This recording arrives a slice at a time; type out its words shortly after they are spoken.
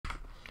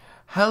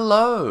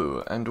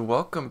Hello, and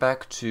welcome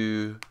back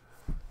to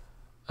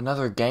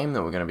another game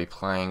that we're going to be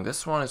playing.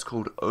 This one is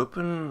called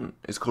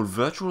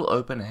Virtual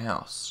Open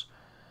House.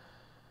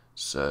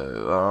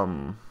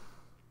 So,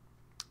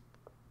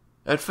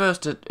 at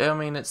first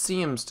it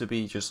seems to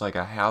be just like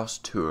a house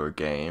tour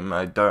game.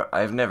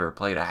 I've never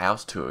played a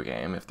house tour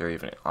game, if there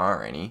even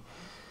are any.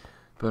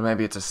 But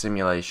maybe it's a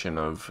simulation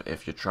of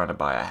if you're trying to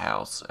buy a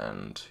house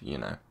and, you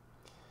know.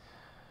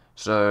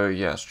 So,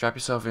 yeah, strap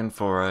yourself in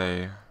for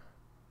a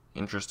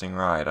interesting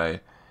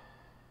ride.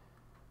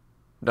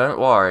 Don't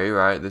worry,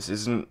 right, this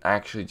isn't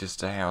actually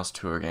just a house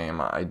tour game.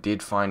 I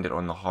did find it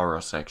on the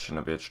horror section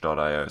of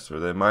itch.io,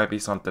 so there might be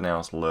something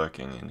else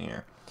lurking in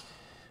here.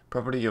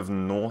 Property of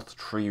North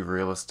Tree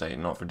Real Estate,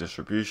 not for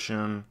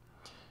distribution.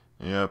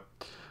 Yep.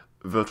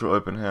 Virtual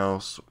Open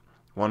House,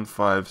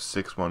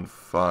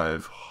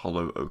 15615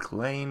 Hollow Oak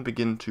Lane.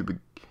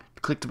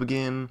 Click to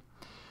begin.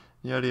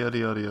 Yada yada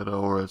yada yada,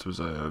 or it's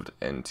reserved.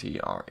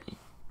 NTRE.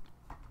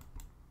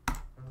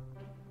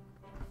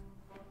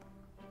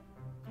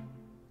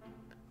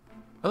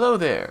 Hello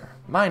there,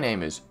 my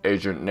name is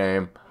Agent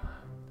Name,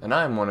 and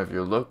I am one of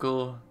your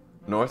local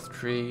North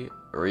Tree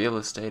real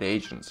estate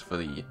agents for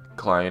the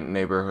client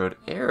neighborhood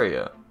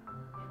area.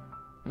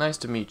 Nice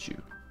to meet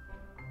you.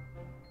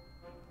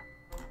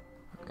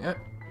 Yep.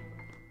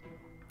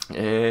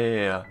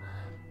 Yeah.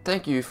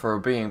 Thank you for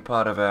being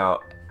part of our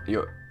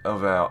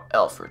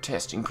alpha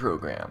testing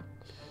program.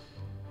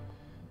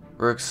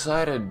 We're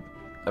excited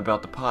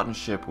about the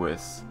partnership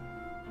with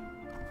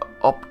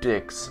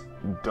Optics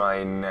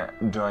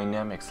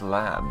Dynamics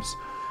Labs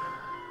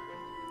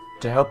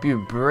to help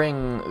you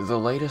bring the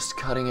latest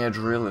cutting-edge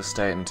real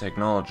estate and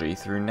technology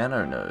through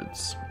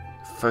nanonodes,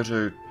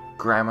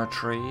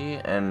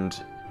 photogrammetry,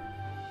 and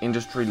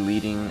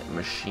industry-leading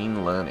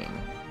machine learning.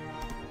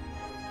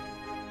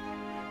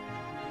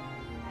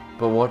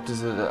 But what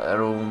does it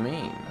at all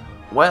mean?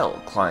 Well,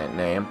 client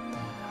name,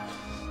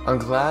 I'm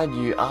glad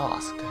you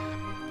asked.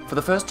 For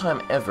the first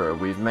time ever,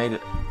 we've made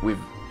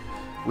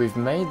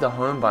the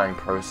home buying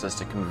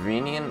process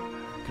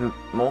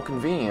more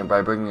convenient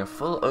by bringing a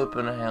full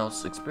open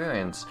house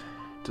experience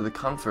to the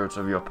comforts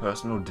of your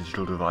personal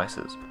digital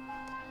devices.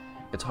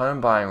 It's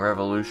home buying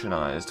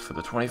revolutionized for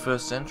the 21st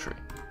century.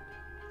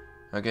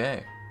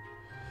 Okay.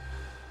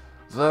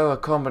 Through a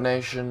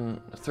combination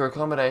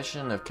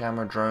of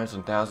camera drones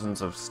and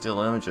thousands of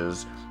still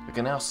images, we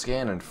can now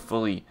scan and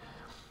fully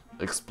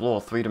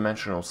explore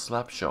three-dimensional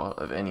snapshot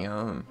of any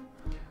home.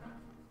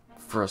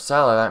 For a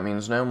seller, that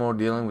means no more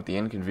dealing with the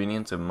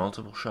inconvenience of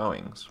multiple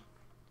showings.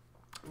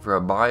 For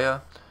a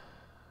buyer,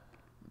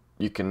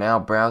 you can now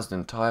browse the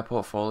entire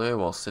portfolio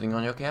while sitting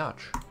on your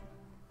couch.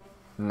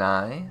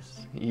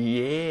 Nice.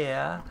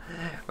 Yeah.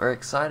 We're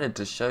excited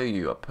to show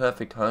you a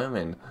perfect home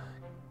in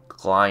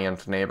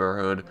client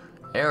neighborhood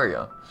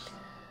area.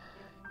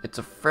 It's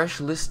a fresh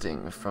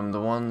listing from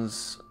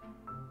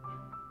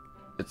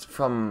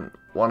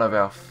one of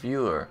our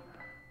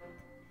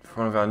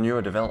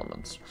newer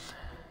developments.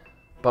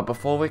 But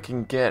before we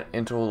can get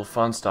into all the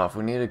fun stuff,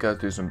 we need to go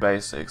through some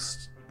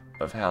basics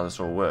of how this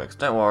all works.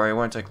 Don't worry, it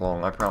won't take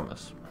long, I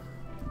promise.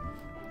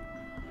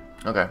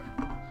 Okay.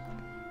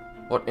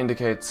 What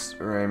indicates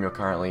room you're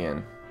currently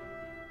in?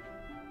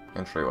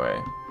 Entryway.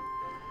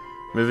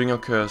 Moving your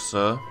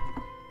cursor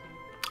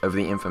over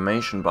the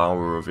information bar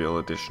will reveal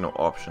additional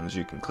options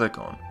you can click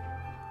on.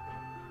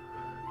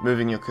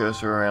 Moving your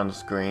cursor around the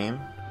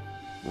screen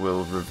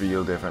will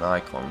reveal different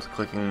icons.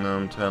 Clicking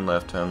them, turn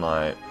left, turn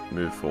right,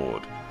 move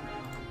forward.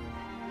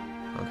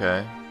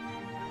 Okay.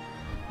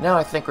 Now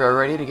I think we're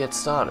ready to get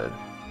started.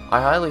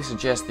 I highly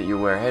suggest that you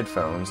wear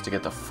headphones to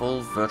get the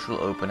full virtual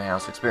open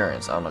house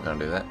experience. I'm not going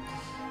to do that.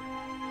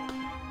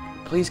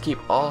 Please keep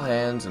all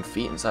hands and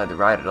feet inside the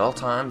ride at all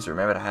times.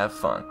 Remember to have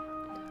fun.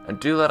 And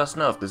do let us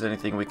know if there's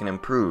anything we can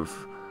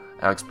improve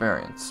our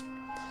experience.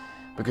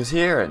 Because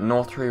here at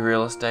North Tree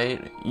Real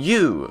Estate,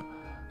 you,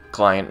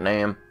 client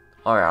name,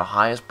 are our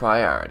highest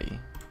priority.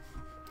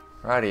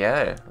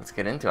 Righty-o, let's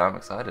get into it. I'm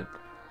excited.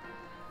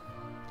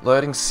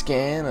 Loading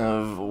scan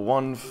of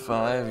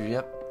 1.5,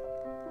 yep.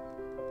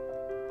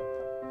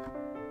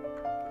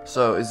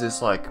 So, is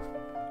this like...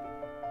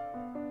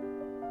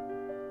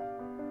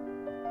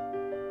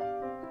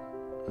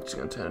 I'm just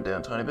going to turn it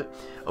down a tiny bit.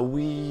 Are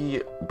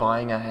we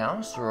buying a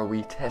house, or are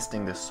we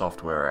testing this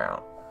software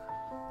out?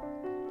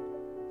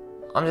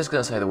 I'm just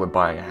going to say that we're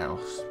buying a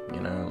house. You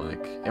know,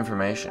 like,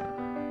 information.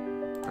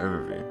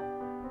 Overview.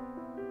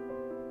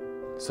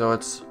 So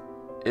it's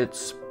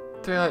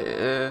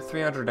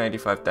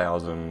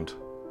 385,000.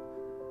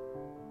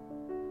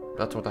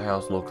 That's what the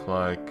house looks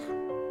like.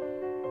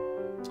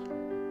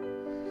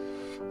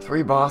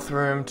 3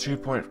 bathroom,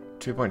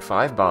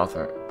 2.5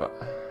 bathroom, but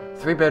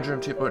 3 bedroom,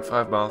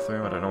 2.5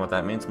 bathroom. I don't know what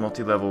that means.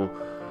 Multi-level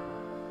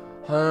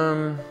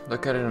home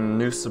located in a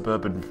new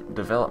suburban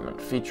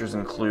development. Features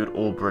include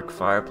all brick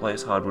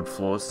fireplace, hardwood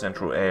floors,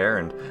 central air,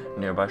 and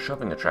nearby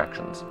shopping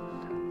attractions.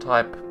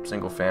 Type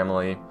single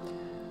family.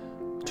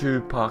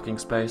 2 parking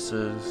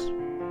spaces.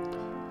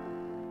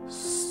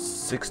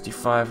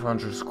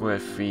 6,500 square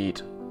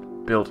feet,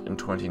 built in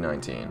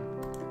 2019.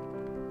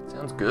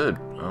 Sounds good.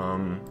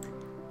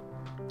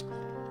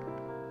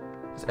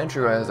 This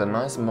entryway has a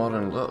nice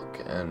modern look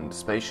and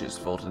spacious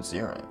vaulted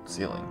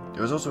ceiling.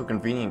 There is also a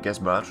convenient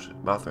guest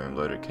bathroom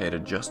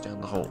located just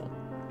down the hall.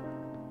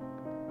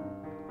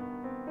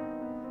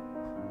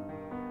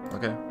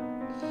 Okay.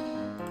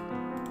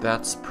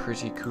 That's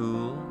pretty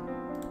cool.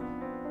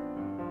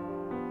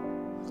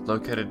 It's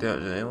located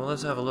down. Well,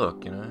 let's have a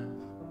look, you know.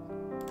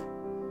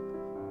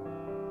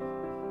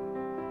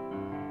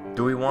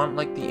 Do we want,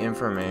 like, the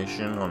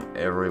information on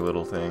every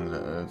little thing?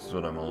 That's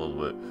what I'm a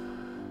little bit...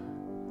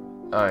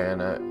 Oh, yeah,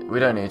 no. We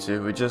don't need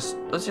to. Let's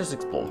just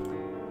explore.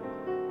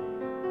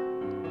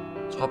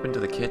 Let's hop into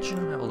the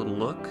kitchen, have a little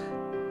look.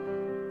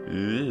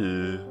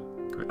 Ew.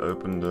 Can we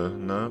open the...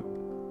 Nope.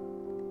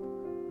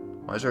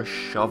 Why is there a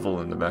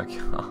shovel in the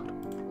backyard?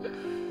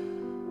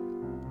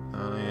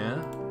 Oh,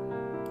 yeah?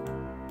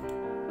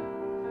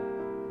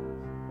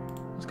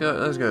 Let's go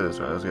this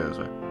way, let's go this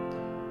way.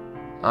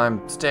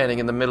 I'm standing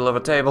in the middle of a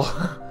table.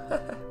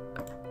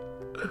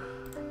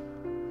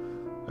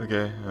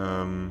 Okay,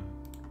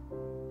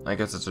 I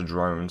guess it's a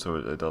drone, so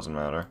it doesn't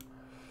matter.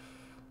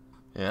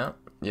 Yeah,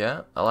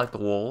 I like the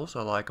walls,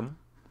 I like them.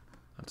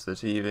 That's the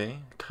TV.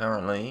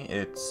 Currently,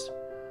 it's...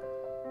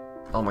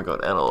 Oh my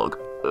god, analog.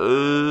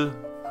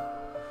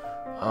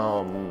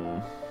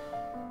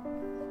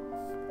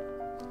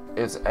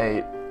 It's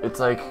 8.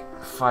 It's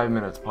like 5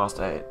 minutes past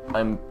 8.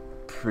 I'm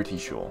pretty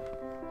sure.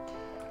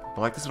 I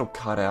like this little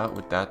cutout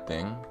with that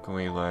thing. Can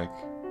we, like,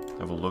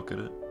 have a look at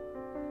it?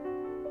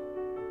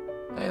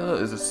 Hey, look,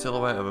 there's a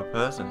silhouette of a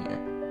person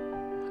here.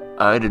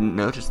 I didn't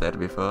notice that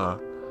before.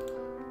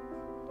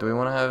 Do we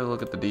want to have a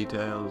look at the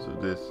details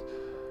of this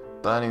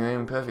dining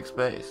room? Perfect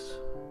space.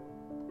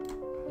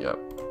 Yep.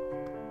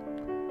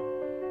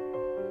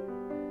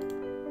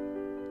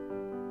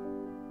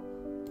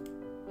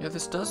 Yeah,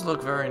 this does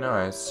look very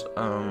nice.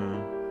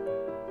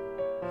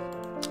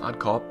 I'd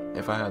cop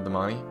if I had the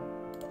money.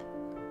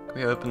 Can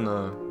we open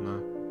the...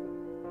 No.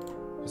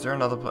 Is there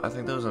another I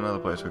think there was another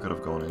place we could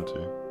have gone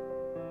into.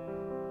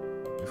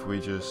 If we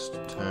just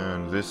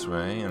turn this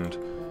way and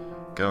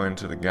go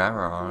into the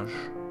garage,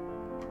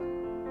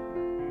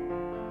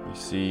 we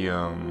see,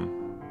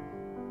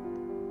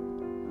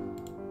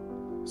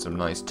 some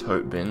nice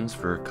tote bins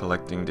for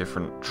collecting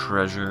different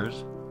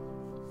treasures.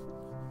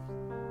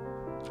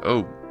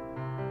 Oh!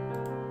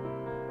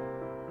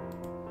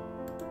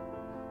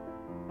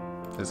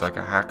 There's like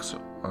a hacksaw.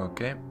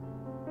 Okay.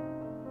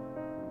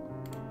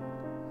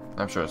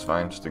 I'm sure it's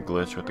fine, just a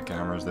glitch with the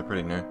cameras, they're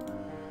pretty new.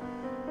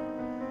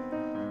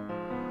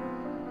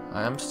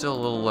 I am still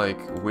a little,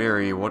 like,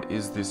 weary. What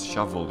is this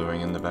shovel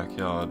doing in the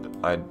backyard?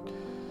 I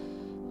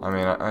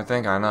mean, I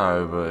think I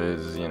know, but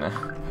it's, you know...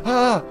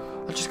 Ah!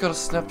 I just got a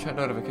Snapchat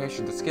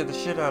notification that scared the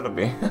shit out of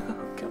me.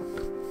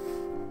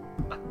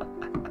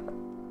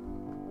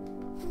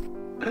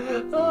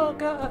 Oh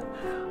god!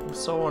 I'm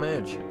so on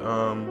edge.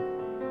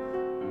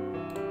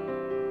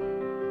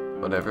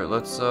 Whatever,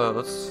 let's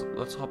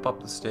hop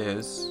up the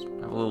stairs.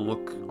 Have a little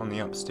look on the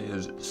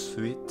upstairs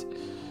suite.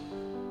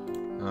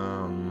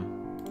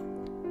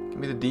 Give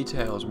me the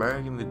details,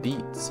 bro. Give me the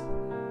deets.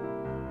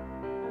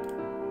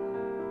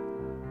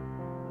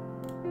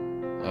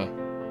 Hey.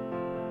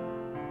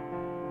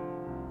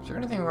 Is there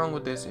anything wrong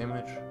with this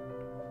image?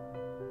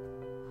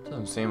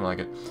 Doesn't seem like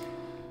it.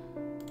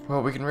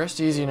 Well, we can rest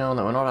easy knowing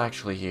that we're not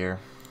actually here.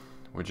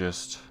 We're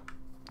just,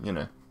 you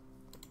know,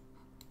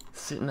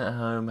 sitting at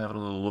home having a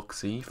little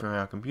look-see from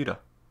our computer.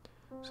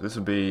 So this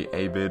would be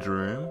a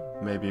bedroom,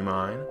 maybe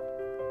mine.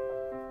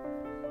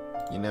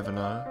 You never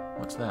know.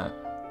 What's that?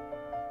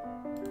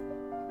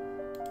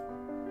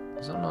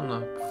 There's something on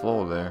the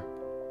floor there.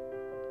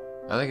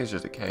 I think it's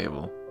just a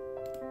cable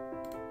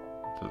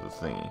to the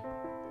thingy.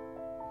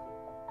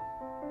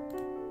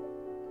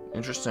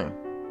 Interesting.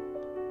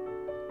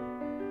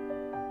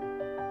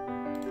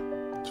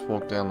 Let's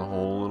walk down the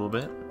hall a little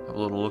bit. Have a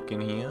little look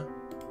in here.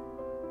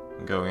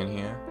 And go in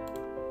here.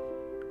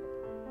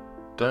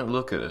 Don't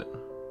look at it.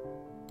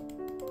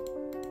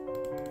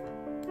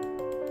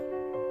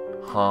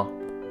 Huh.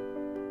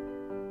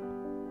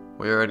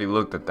 We already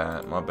looked at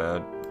that, my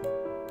bad.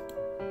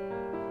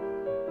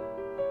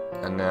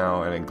 And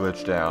now, and it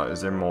glitched out.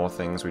 Is there more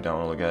things we don't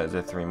want to look at? Is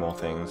there 3 more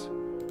things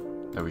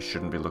that we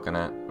shouldn't be looking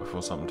at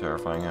before something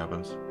terrifying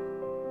happens?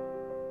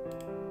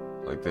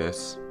 Like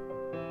this.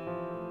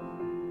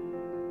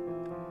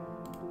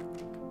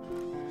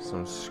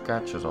 Some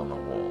scratches on the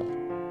wall.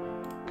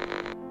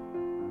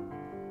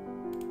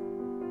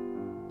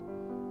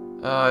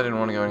 I didn't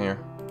want to go in here.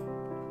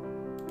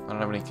 I don't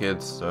have any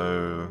kids,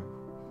 so...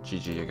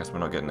 GG, I guess we're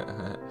not getting it.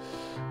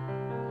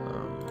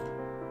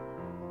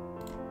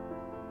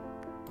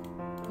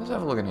 Let's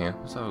have a look in here.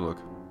 Let's have a look.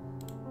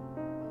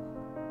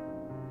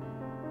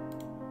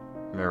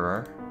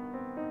 Mirror.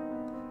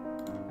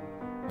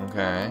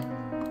 Okay.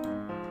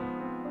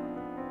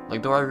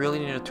 Like, do I really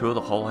need to tour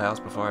the whole house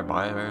before I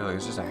buy it? Like,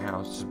 it's just a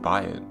house. Just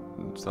buy it.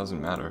 It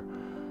doesn't matter.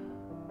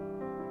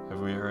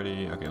 Have we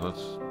already... Okay,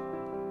 let's...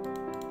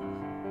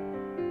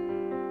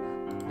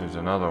 There's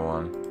another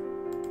one.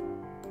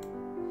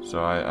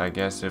 So I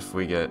guess if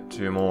we get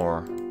 2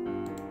 more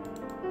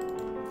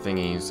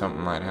thingies,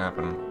 something might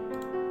happen.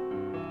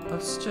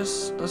 Let's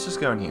just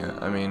go in here.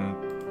 I mean,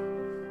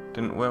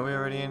 weren't we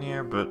already in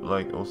here? But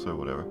like, also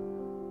whatever.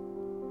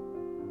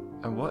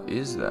 And what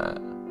is that?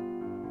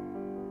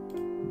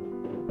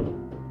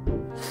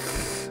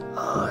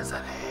 Oh, is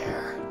that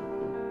hair?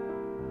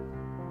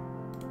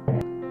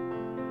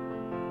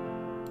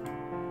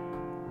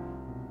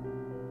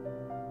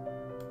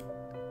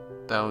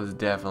 That was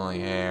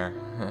definitely hair.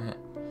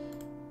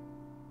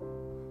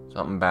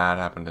 Something bad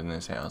happened in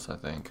this house, I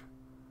think.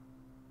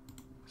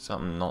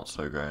 Something not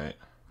so great.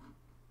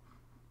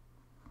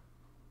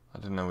 I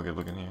didn't know we could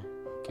look in here.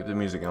 Keep the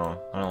music on.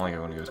 I don't like it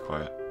when it goes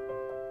quiet.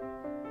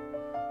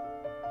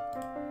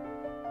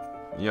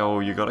 Yo,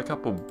 you got a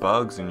couple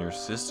bugs in your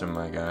system,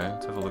 my guy.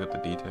 Let's have a look at the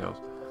details.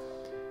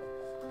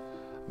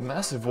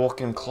 Massive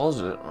walk-in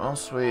closet. Oh,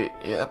 sweet.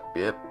 Yep.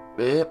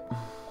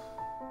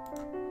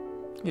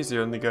 He's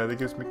the only guy that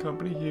gives me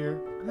company here.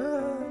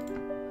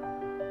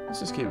 Let's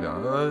just keep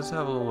going. Let's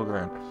have a little look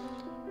around.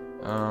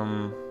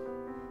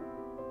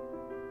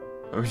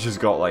 We just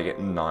got like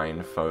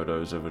 9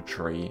 photos of a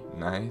tree.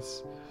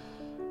 Nice.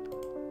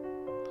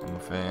 I'm a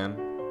fan.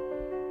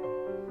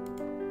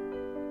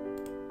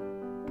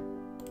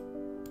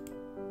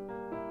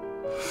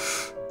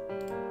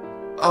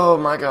 Oh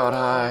my god,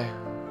 hi.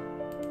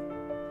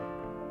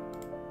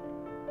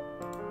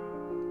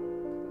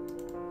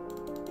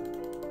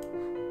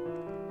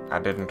 I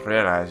didn't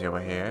realize you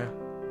were here.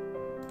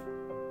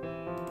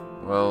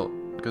 Well,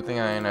 good thing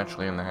I ain't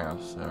actually in the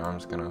house, so I'm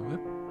just gonna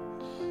whoop.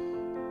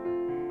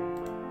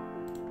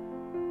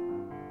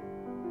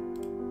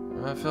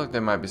 I feel like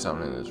there might be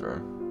something in this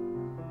room.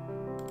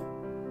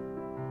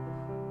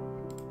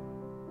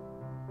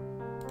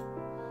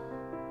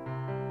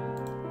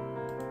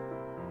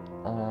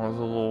 Oh, there's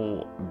a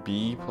little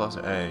B plus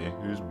A.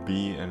 Who's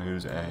B and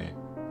who's A?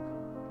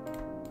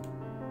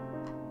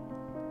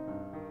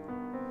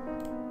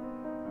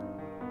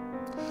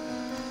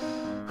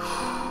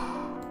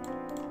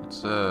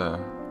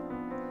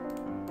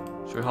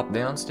 Should we hop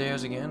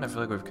downstairs again? I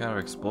feel like we've kind of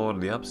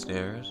explored the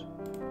upstairs.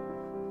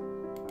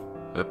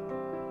 Yep.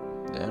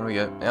 Down we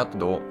go. Out the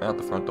door. Out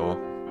the front door.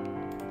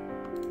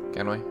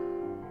 Can we?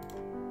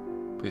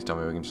 Please tell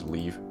me we can just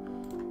leave.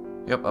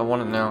 Yep, I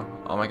want it now.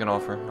 I'll make an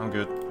offer. I'm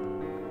good.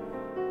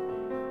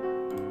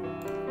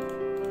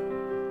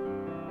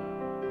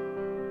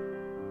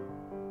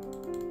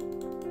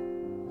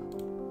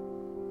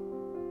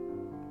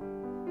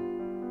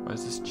 Why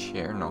is this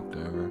chair knocked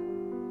over?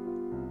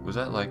 Was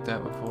that like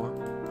that before?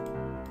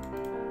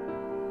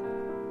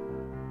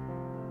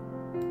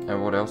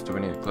 And what else do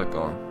we need to click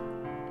on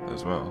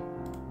as well?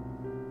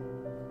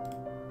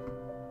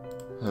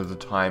 The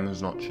time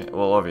has not changed.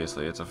 Well,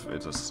 obviously it's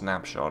a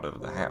snapshot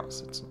of the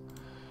house. It's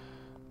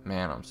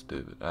man, I'm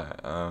stupid. I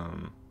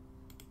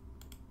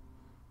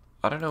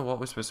don't know what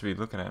we're supposed to be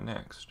looking at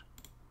next.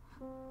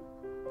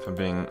 If I'm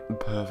being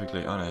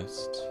perfectly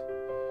honest.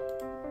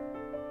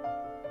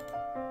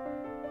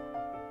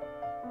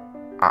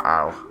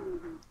 Uh-oh.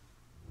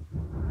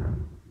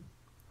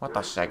 What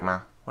the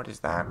Sigma? What is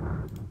that?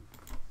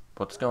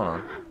 What's going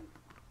on?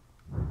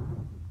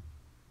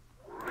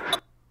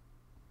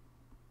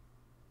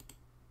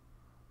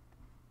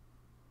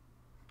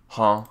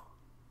 Huh?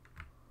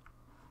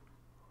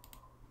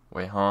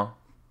 Wait, huh?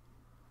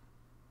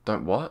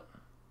 Don't what?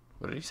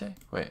 What did he say?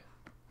 Wait.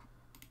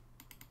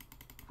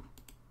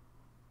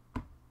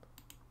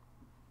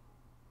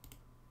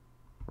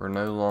 We're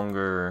no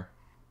longer...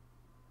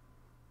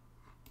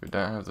 We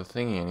don't have the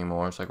thingy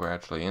anymore. It's like we're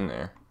actually in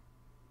there.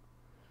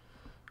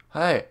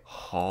 Hey.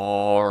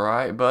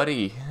 Alright,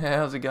 buddy.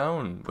 How's it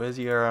going? Where's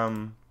your,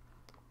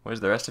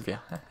 where's the rest of you?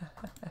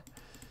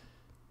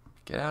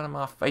 Get out of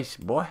my face,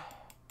 boy.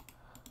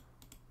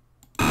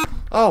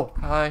 Oh,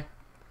 hi.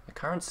 The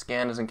current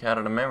scan has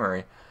encountered a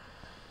memory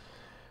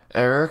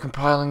error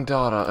compiling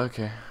data.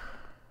 Okay.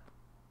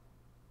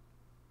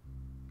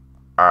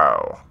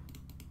 Oh.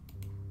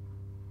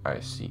 I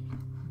see.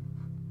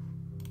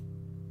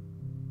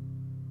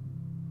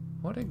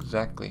 What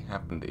exactly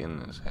happened in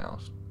this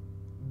house?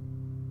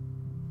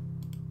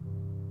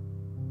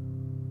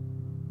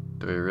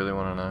 Do we really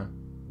want to know?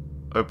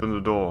 Open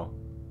the door.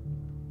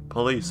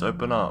 Police,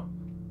 open up.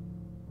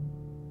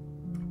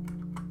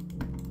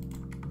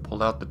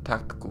 Pull out the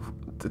tactical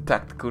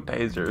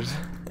tasers.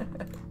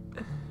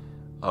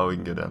 Oh, we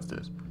can go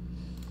downstairs.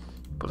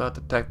 Pull out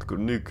the tactical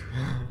nuke.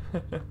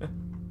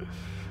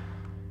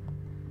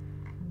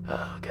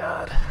 Oh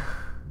god.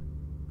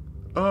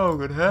 Oh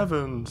good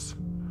heavens.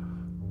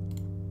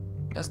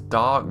 That's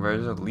dark, bro.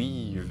 Just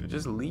leave.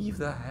 Just leave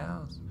the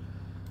house.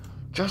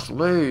 Just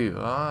leave.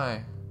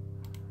 Aye.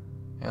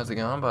 How's it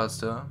going,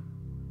 Budster?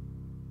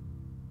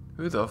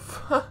 Who the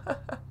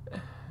fuck?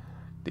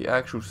 The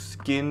actual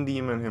skin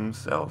demon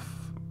himself.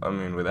 I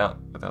mean, without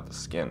the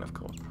skin, of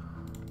course.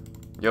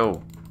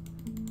 Yo.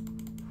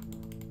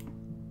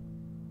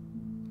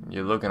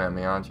 You're looking at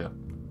me, aren't you?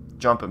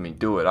 Jump at me.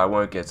 Do it. I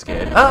won't get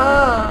scared.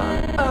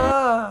 Ah!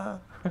 Ah!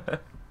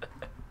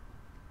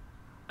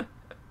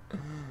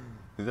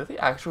 Is that the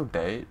actual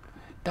date?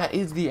 That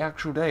is the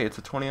actual day. It's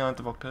the 29th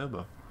of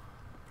October.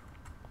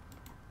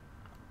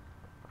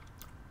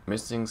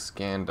 Missing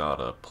scan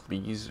data.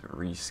 Please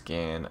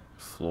rescan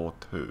floor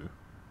 2.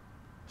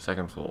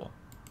 Second floor.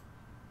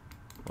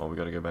 Well, we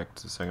gotta go back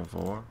to the second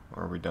floor,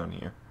 or are we done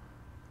here?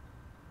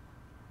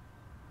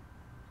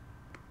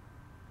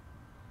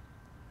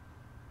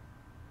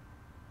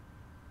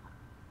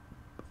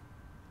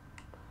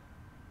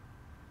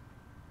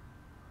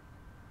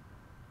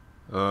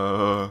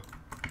 I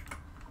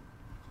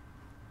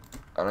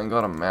don't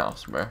got a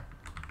mouse, bro.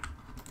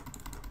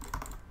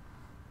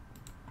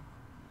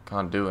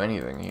 Can't do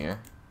anything here.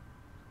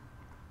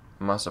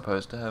 Am I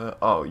supposed to have it?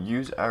 Oh,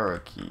 use arrow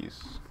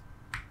keys.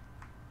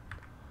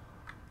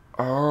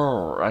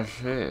 Oh, I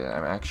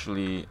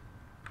see.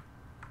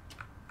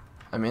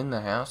 I'm in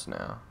the house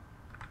now.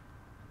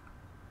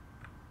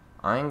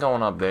 I ain't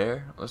going up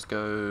there. Let's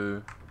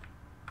go.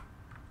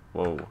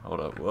 Whoa, hold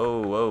up.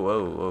 Whoa, whoa,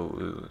 whoa,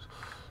 whoa.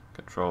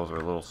 Controls are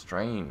a little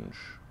strange.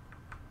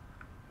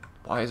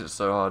 Why is it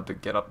so hard to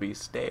get up these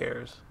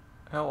stairs?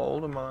 How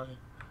old am I?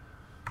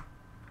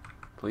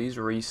 Please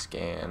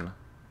rescan.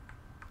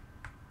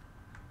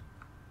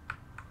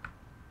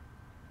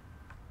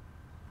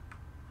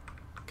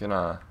 Can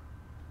I?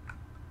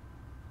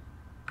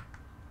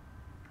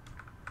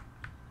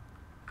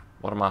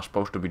 What am I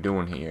supposed to be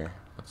doing here?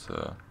 Let's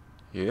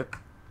hip.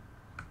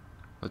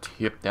 Let's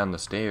hip down the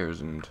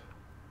stairs and.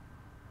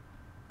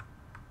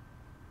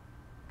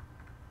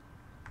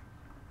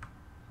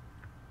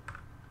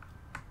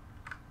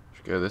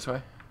 Should we go this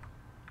way?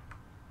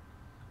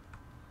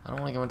 I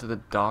don't want to go into the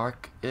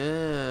dark.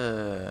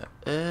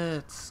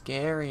 It's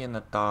scary in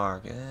the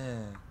dark.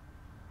 There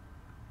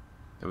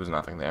was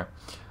nothing there.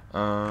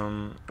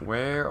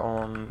 Where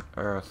on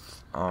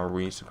earth are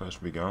we supposed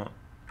to be going?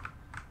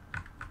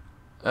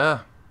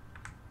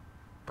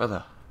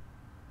 Brother.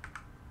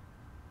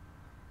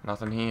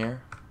 Nothing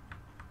here.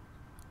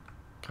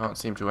 Can't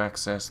seem to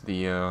access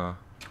the,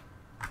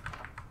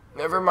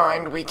 Never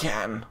mind, we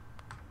can.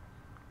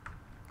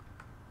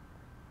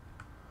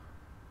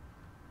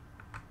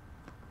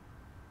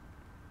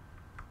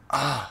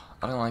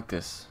 I don't like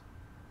this.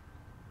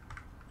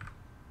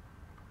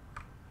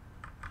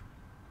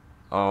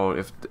 Oh,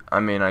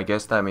 I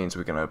guess that means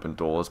we can open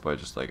doors by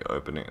just, like,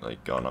 opening,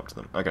 like, going up to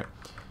them. Okay.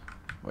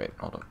 Wait,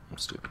 hold up. I'm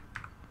stupid.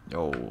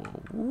 Yo,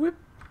 whip.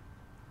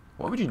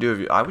 What would you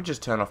do if I would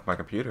just turn off my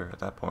computer at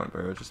that point,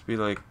 bro. It would just be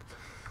like,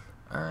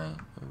 alright,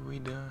 what are we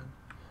doing?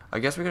 I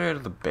guess we gotta go to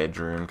the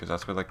bedroom, because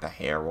that's where, like, the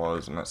hair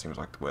was, and that seems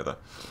like where the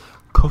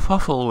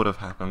kerfuffle would have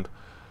happened.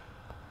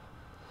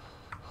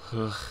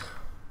 Ugh.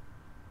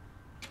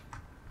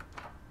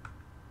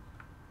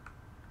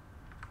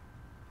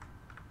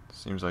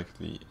 Seems like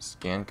the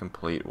scan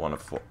complete 1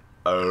 of 4.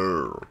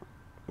 Oh,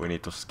 we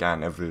need to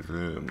scan every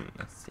room.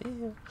 That's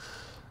it.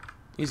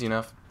 Easy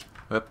enough.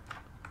 Whoop.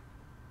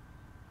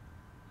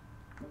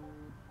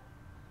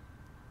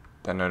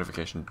 That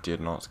notification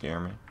did not scare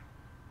me.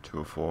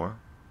 2 of 4.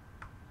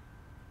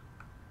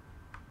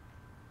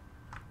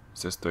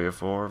 Is this 3 of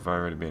 4? Have I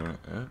already been in it?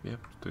 Oh,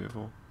 yep, 3 of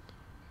 4.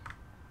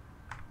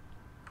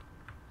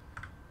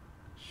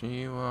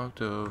 She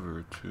walked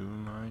over to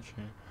my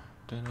chair.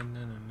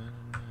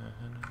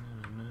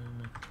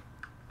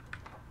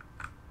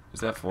 Is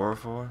that 4 or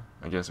 4?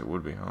 I guess it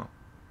would be, huh?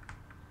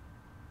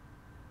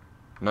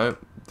 Nope.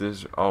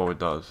 Oh, it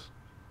does.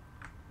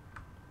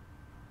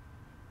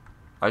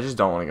 I just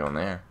don't want to go in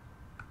there.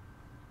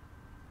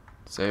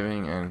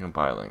 Saving and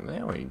compiling.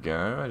 There we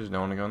go. I just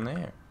don't want to go in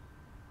there.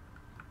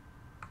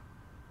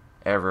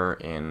 Error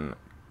in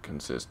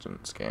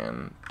consistent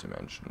scan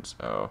dimensions.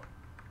 Oh.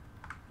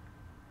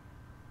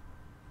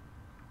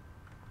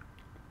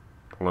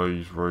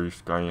 Please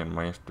rescan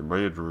master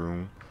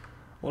bedroom.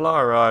 Well,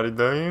 alrighty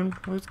then.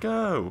 Let's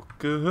go.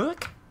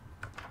 Good.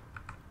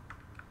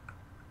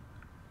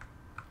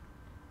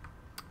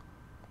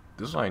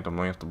 This ain't the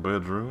master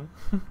bedroom.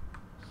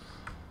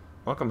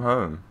 Welcome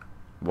home.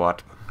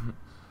 What?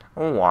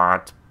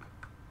 What?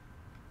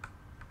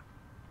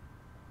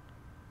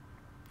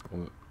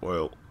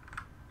 Well,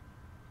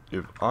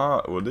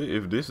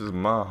 if this is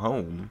my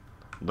home,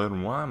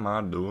 then why am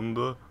I doing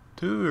the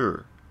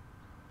tour?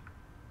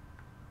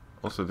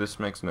 Also, this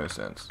makes no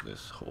sense,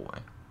 this hallway.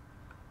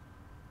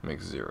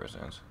 Makes 0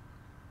 sense.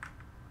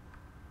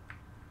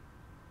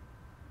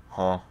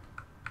 Huh.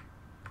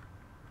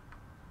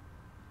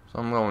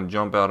 Something gonna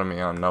jump out of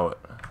me, I know it.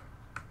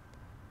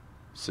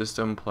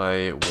 System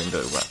play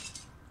window WAV.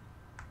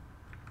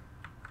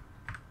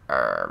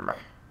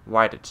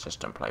 Why did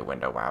system play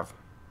window WAV?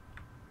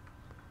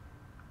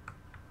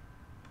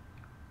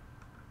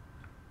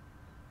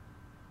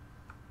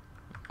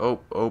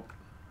 Oh.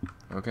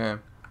 Okay.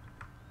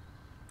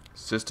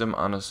 System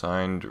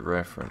unassigned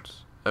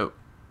reference. Oh.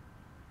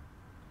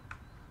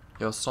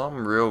 Yo,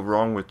 something real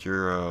wrong with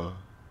your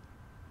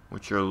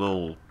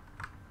little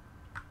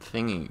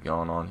thingy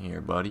going on here,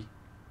 buddy.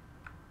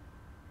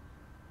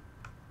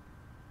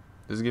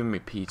 This is giving me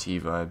PT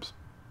vibes.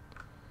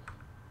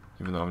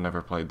 Even though I've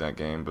never played that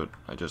game, but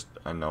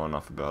I know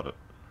enough about it.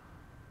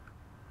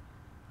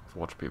 I've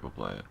watched people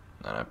play it,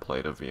 and I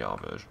played a VR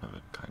version of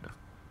it, kind of,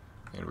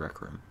 in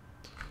Rec Room,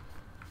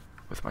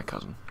 with my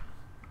cousin.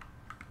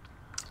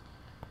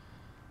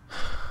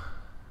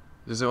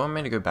 Does it want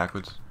me to go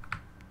backwards?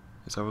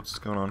 Is that what's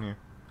going on here?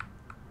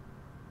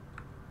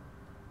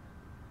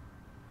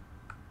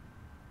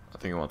 I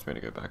think it wants me to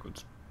go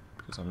backwards,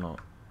 because I'm not.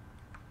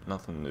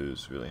 Nothing new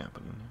is really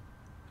happening here.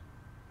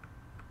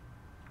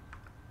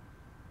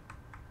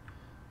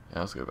 Yeah,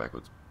 let's go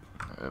backwards.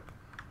 Yep.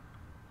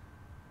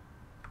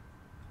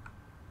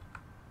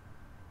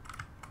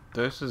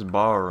 This is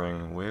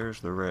boring. Where's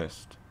the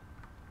rest?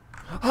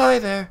 Hi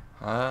there!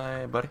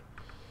 Hi, buddy.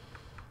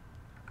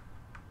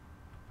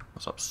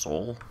 What's up,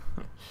 Soul?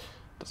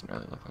 Doesn't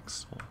really look like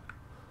Soul.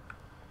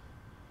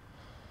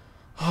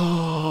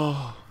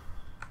 Oh.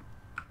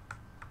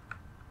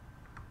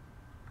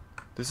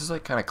 This is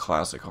like kind of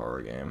classic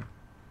horror game.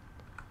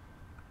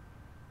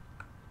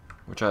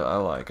 Which I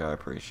like, I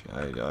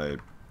appreciate.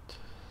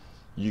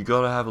 You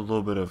gotta have a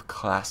little bit of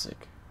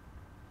classic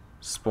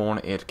Spawn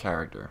It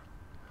character.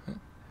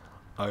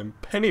 I'm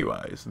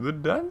Pennywise, the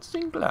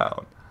dancing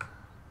clown.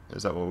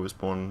 Is that what we're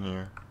spawning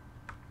here?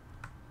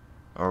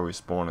 Or are we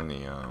spawning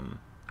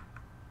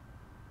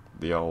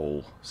the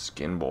old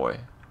skin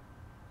boy?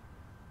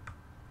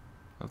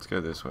 Let's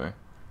go this way.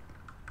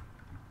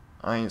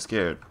 I ain't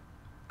scared.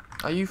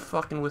 Are you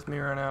fucking with me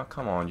right now?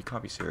 Come on, you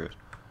can't be serious.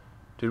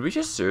 Did we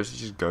just seriously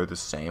just go the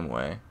same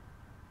way?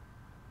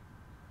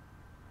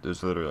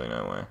 There's literally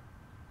no way.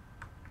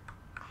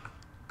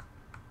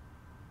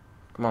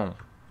 Come on.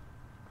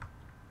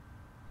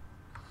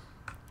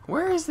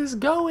 Where is this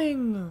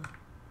going?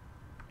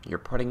 You're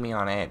putting me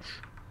on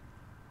edge.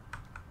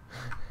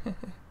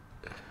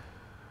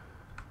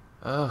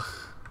 Ugh.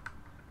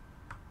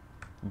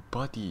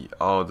 Buddy.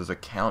 Oh, there's a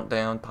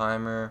countdown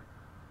timer.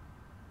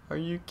 Are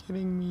you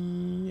kidding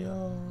me?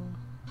 Oh.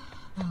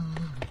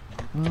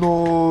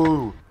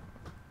 No!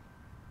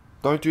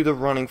 Don't do the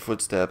running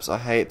footsteps. I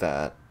hate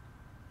that.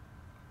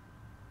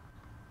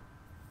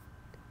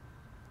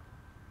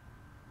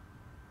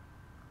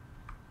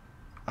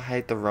 I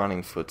hate the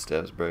running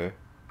footsteps, bro.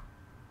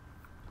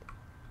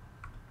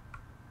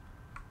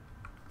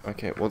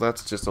 Okay, well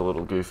that's just a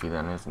little goofy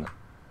then, isn't it?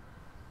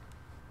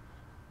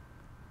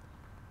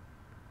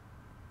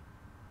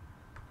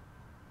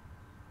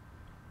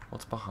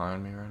 What's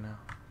behind me right now?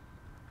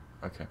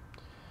 Okay.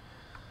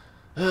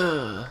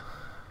 Ugh.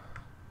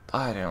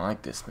 I don't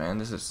like this, man.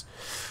 This is...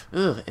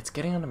 Ugh, it's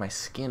getting under my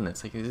skin.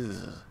 It's like...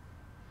 Ugh.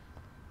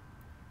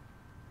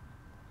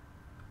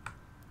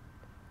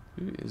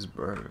 Who is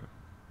bro?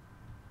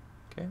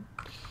 Okay.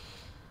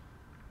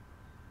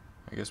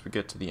 I guess we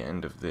get to the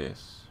end of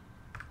this.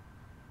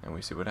 And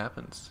we see what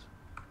happens.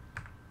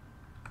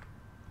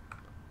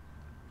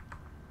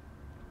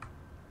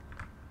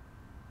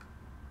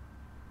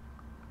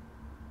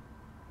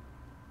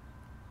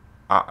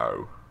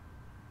 Uh-oh.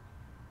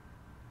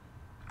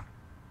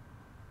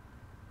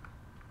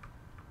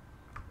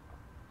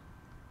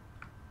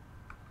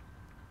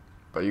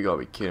 But you gotta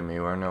be kidding me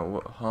right now.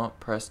 What? Huh?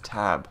 Press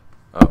tab.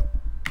 Oh.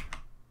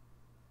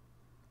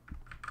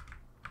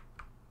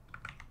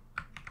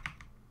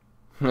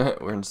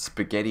 We're in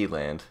Spaghetti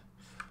Land.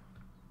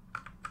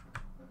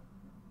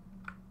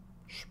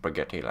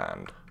 Spaghetti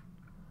Land.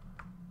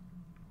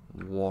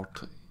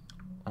 What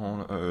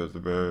on earth,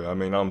 bro? I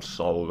mean, I'm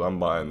sold. I'm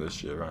buying this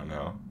shit right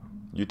now.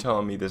 You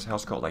telling me this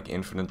house got like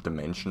infinite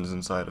dimensions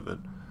inside of it?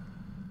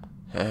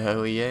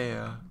 Hell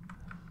yeah.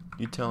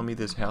 You telling me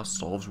this house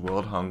solves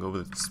world hunger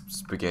with its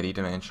spaghetti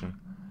dimension?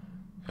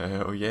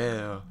 Hell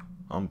yeah.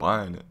 I'm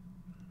buying it.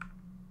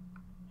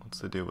 What's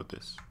the deal with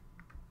this?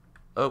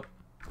 Oh.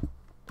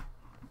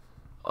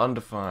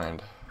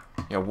 Undefined.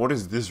 Yeah, what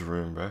is this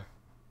room, bro?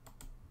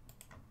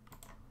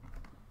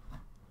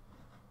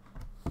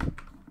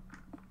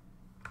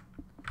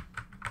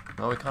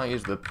 No, we can't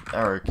use the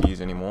arrow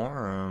keys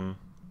anymore.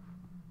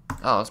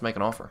 Oh, let's make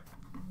an offer.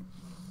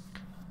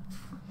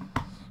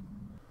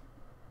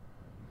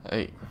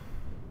 Hey.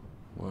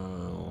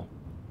 Well.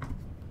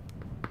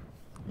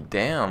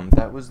 Damn,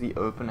 that was the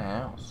open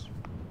house.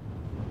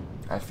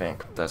 I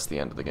think that's the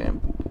end of the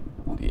game.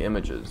 The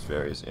images,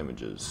 various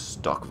images,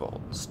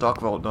 StockVault,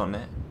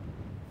 stockvault.net.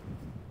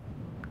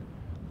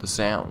 The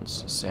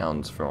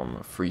sounds from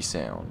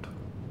Freesound,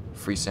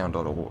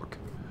 freesound.org.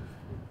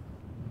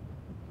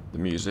 The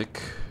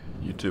music,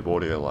 YouTube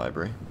audio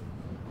library.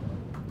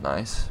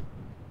 Nice.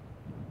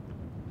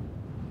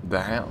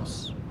 The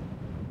house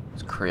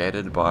is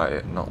created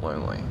by Not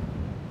Lonely.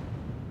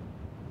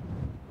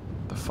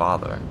 The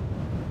father,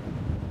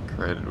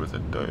 created with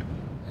Adobe.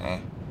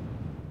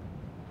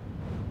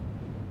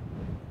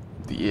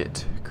 The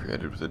It,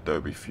 created with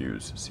Adobe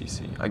Fuse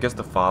CC. I guess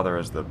the father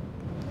is the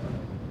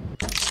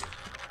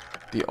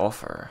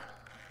offer.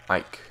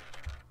 Ike.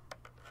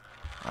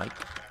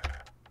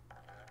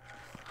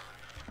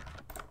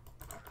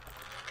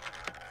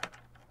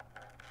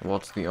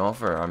 What's the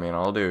offer? I mean,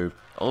 I'll do.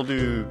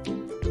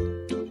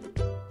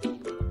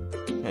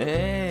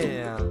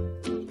 Yeah.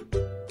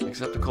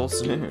 Accept a call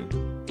soon.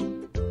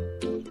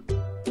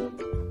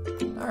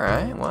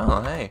 Alright,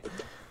 well, hey.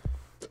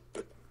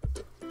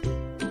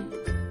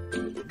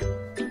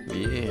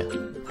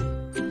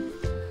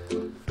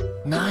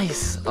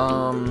 Nice.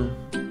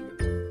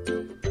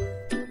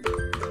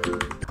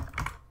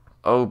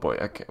 Oh boy.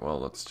 Okay. Well,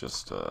 let's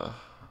just do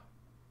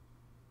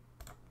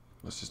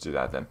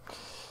that then.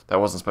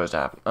 That wasn't supposed to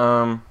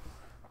happen.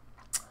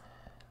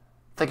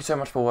 Thank you so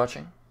much for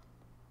watching.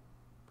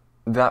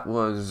 That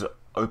was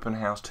open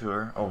house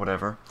tour or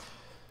whatever.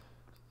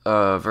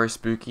 Very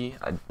spooky.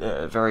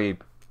 Very.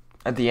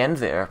 At the end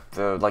there,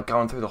 like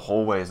going through the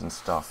hallways and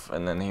stuff,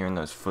 and then hearing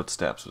those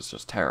footsteps was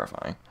just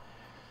terrifying.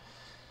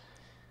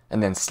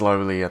 And then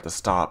slowly at the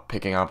start,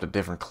 picking up the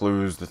different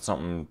clues that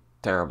something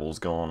terrible's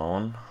going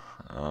on.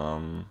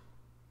 And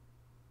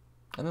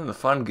then the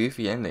fun,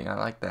 goofy ending. I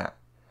like that.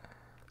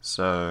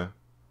 So,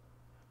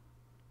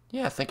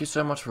 yeah, thank you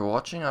so much for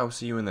watching. I will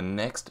see you in the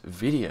next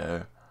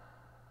video.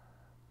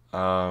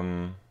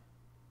 And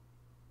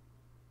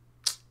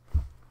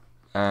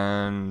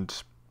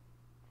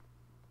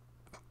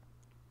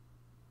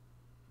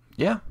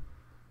yeah,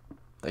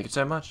 thank you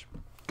so much.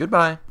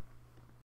 Goodbye.